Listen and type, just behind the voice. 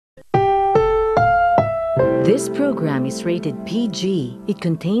This program is rated PG. It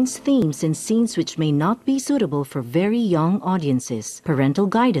contains themes and scenes which may not be suitable for very young audiences. Parental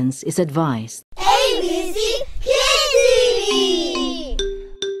guidance is advised. ABC Kids TV!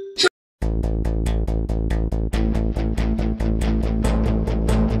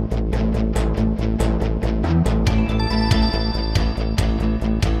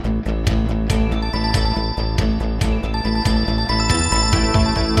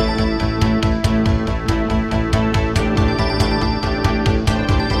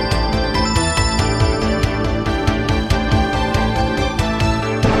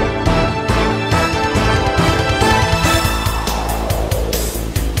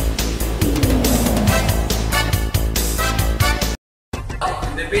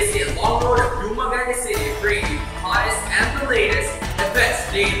 The busy and long road of Dumaguete City bring you the hottest and the latest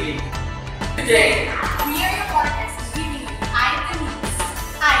events daily. Today, We are your partners giving you I Am the News.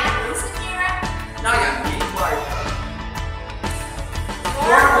 I am Rose Mira. now you have Meet Martha.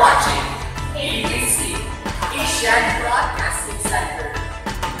 You're watching ABC, Asian Broadcasting Center.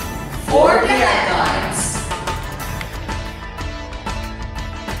 For the headlines.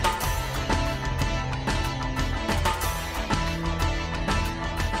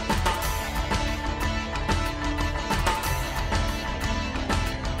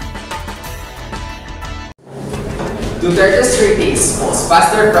 Duterte's ratings falls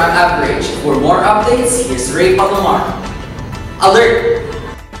faster from average. For more updates, here's Ray Palomar. Alert!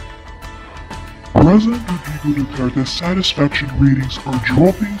 President Rodrigo Duterte's satisfaction ratings are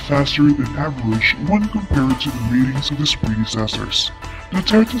dropping faster than average when compared to the ratings of his predecessors.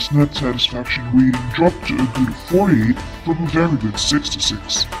 Duterte's net satisfaction rating dropped to a good 48 from a very good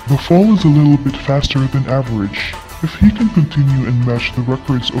 66. The fall is a little bit faster than average. If he can continue and match the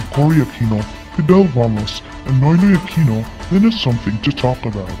records of Cory Aquino, Fidel Ramos, and Noynoy Aquino, then it's something to talk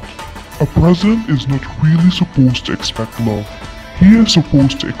about. A president is not really supposed to expect love. He is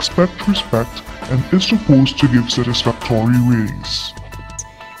supposed to expect respect and is supposed to give satisfactory ratings.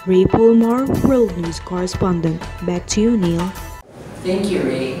 Ray Palomar, World News Correspondent. Back to you, Neil. Thank you,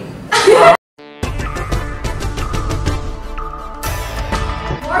 Ray.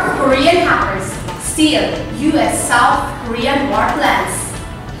 North Korean hackers steal U.S. South Korean war plans.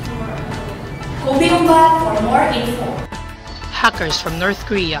 Kobe Umbad for more info. Hackers from North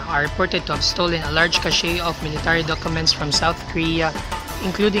Korea are reported to have stolen a large cache of military documents from South Korea,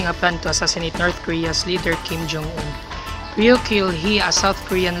 including a plan to assassinate North Korea's leader Kim Jong-un. Ryo Kil-hee, a South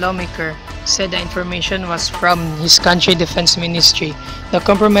Korean lawmaker, said the information was from his country defense ministry. The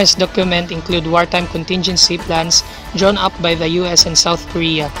compromised document include wartime contingency plans drawn up by the US and South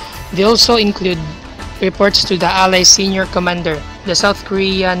Korea. They also include reports to the Allies' senior commander. The South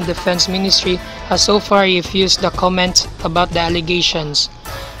Korean Defense Ministry has so far refused the comment about the allegations.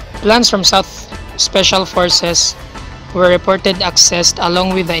 Plans from South Special Forces were reported accessed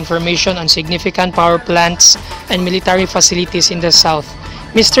along with the information on significant power plants and military facilities in the South.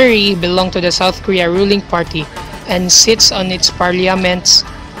 Mr. Ri belonged to the South Korea ruling party and sits on its parliament's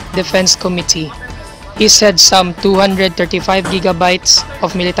defense committee. He said some 235 gigabytes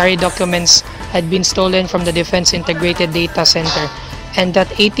of military documents had been stolen from the Defense Integrated Data Center and that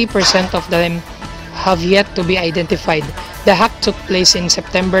 80% of them have yet to be identified. The hack took place in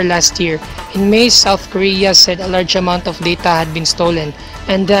September last year. In May, South Korea said a large amount of data had been stolen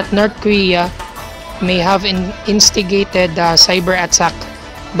and that North Korea may have instigated the cyber attack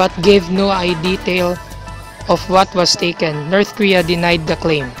but gave no detail of what was taken. North Korea denied the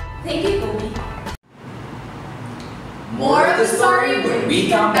claim. Thank you, Kobe. More of the story when we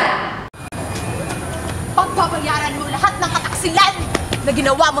come back. Pagbabayaran mo lahat ng kataksilan na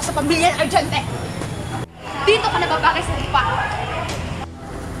ginawa mo sa pamilyang Argente. Dito ka nababagay sa lupa.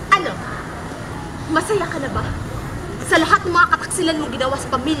 Ano? Masaya ka na ba? Sa lahat ng mga kataksilan mo ginawa sa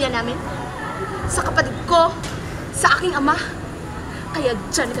pamilya namin? Sa kapatid ko? Sa aking ama? Kaya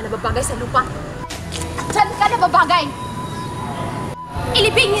dyan ka nababagay sa lupa. Dyan ka nababagay!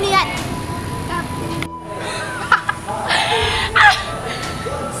 Ilibing niyo niyan!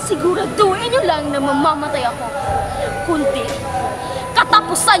 Siguraduhin nyo lang na mamamatay ako. Kundi,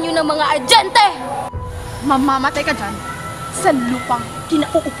 katapusan nyo ng mga Argente! Mamamatay ka dyan sa lupang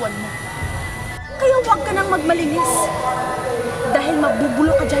kinauupuan mo. Kaya huwag ka nang magmalinis. Dahil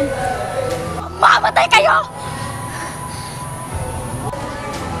mabubulok ka dyan. Mamamatay kayo!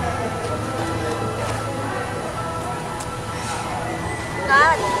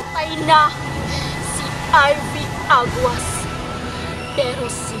 Natay na si Ivy Aguas. Pero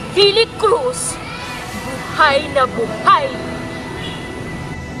si Billy Cruz, buhay na buhay.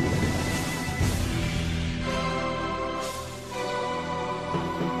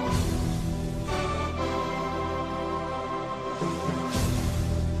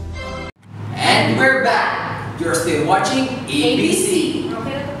 And we're back. You're still watching ABC.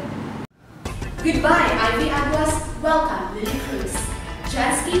 Goodbye, Ivy Aguas. Welcome, Lily Cruz.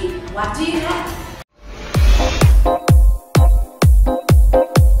 Jansky, what do you have?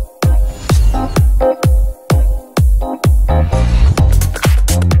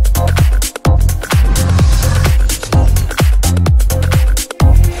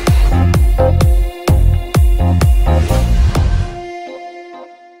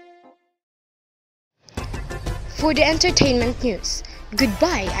 For the entertainment news,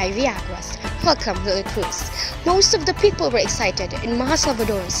 goodbye Ivy Aguas, welcome Lily Cruz. Most of the people were excited in Maha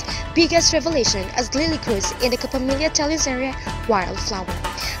Salvador's biggest revelation as Lily Cruz in the Capamilya teleserye Wildflower.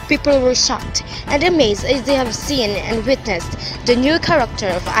 People were shocked and amazed as they have seen and witnessed the new character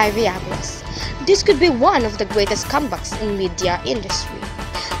of Ivy Aguas. This could be one of the greatest comebacks in media industry.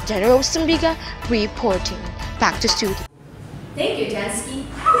 General Sambiga reporting. Back to studio. Thank you, Jansky.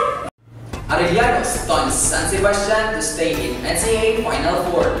 Arellano's taunts San Sebastian to stay in NCAA Final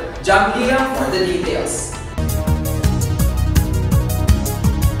Four. Jump Liam for the details.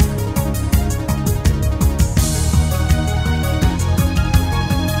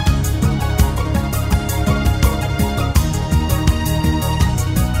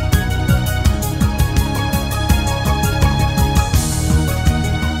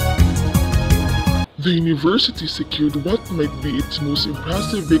 The university secured what might be its most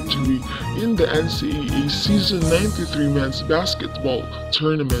impressive victory in the NCAA Season 93 men's basketball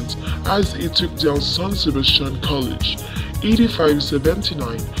tournament as it took down San Sebastian College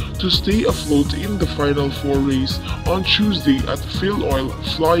 85-79 to stay afloat in the Final Four race on Tuesday at Phil Oil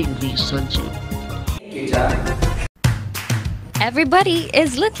Flying V Center. Thank you, Jack. Everybody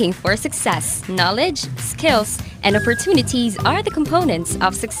is looking for success. Knowledge, skills, and opportunities are the components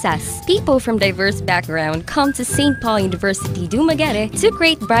of success. People from diverse backgrounds come to St. Paul University Dumaguete to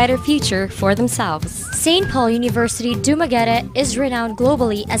create brighter future for themselves. St. Paul University Dumaguete is renowned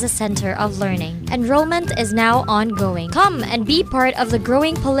globally as a center of learning. Enrollment is now ongoing. Come and be part of the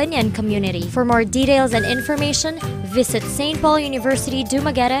growing Polinian community. For more details and information, visit St. Paul University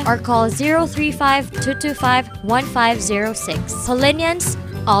Dumaguete or call 035-225-1506. Polinians,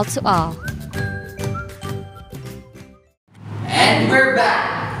 all to all. And we're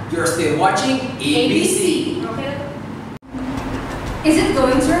back. You're still watching ABC. Is it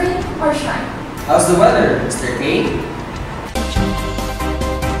going to rain or shine? How's the weather, Mr. K?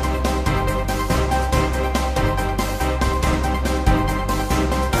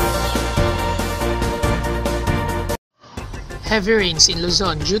 Heavy rains in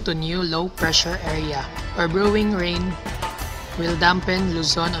Luzon due to new low pressure area or brewing rain will dampen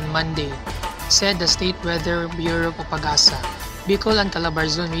Luzon on Monday, said the State Weather Bureau of Pag-asa. Bicol and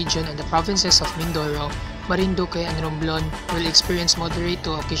Calabarzon region and the provinces of Mindoro, Marinduque and Romblon will experience moderate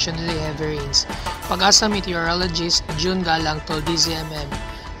to occasionally heavy rains. Pag-asa meteorologist June Galang told DZMM,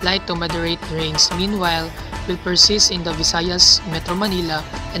 light to moderate rains meanwhile will persist in the Visayas, Metro Manila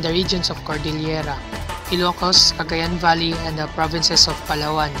and the regions of Cordillera, Ilocos, Cagayan Valley and the provinces of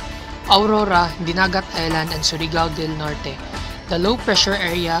Palawan, Aurora, Dinagat Island and Surigao del Norte. The low pressure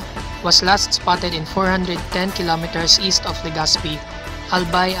area was last spotted in 410 kilometers east of Legazpi,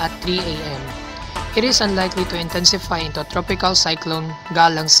 Albay at 3 a.m. It is unlikely to intensify into a tropical cyclone,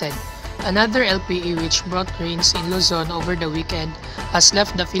 Galang said. Another LPA which brought rains in Luzon over the weekend has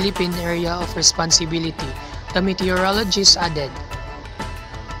left the Philippine area of responsibility, the meteorologist added.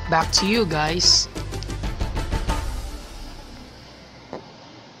 Back to you guys.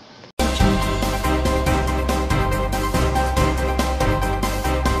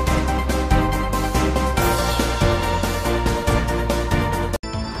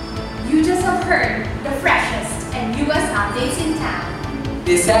 You just have heard the freshest and newest updates in town.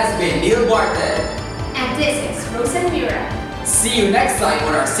 This has been Neil Barton. And this is Rosa Mira. See you next time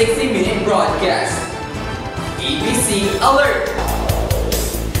on our 60-minute broadcast. ABC Alert!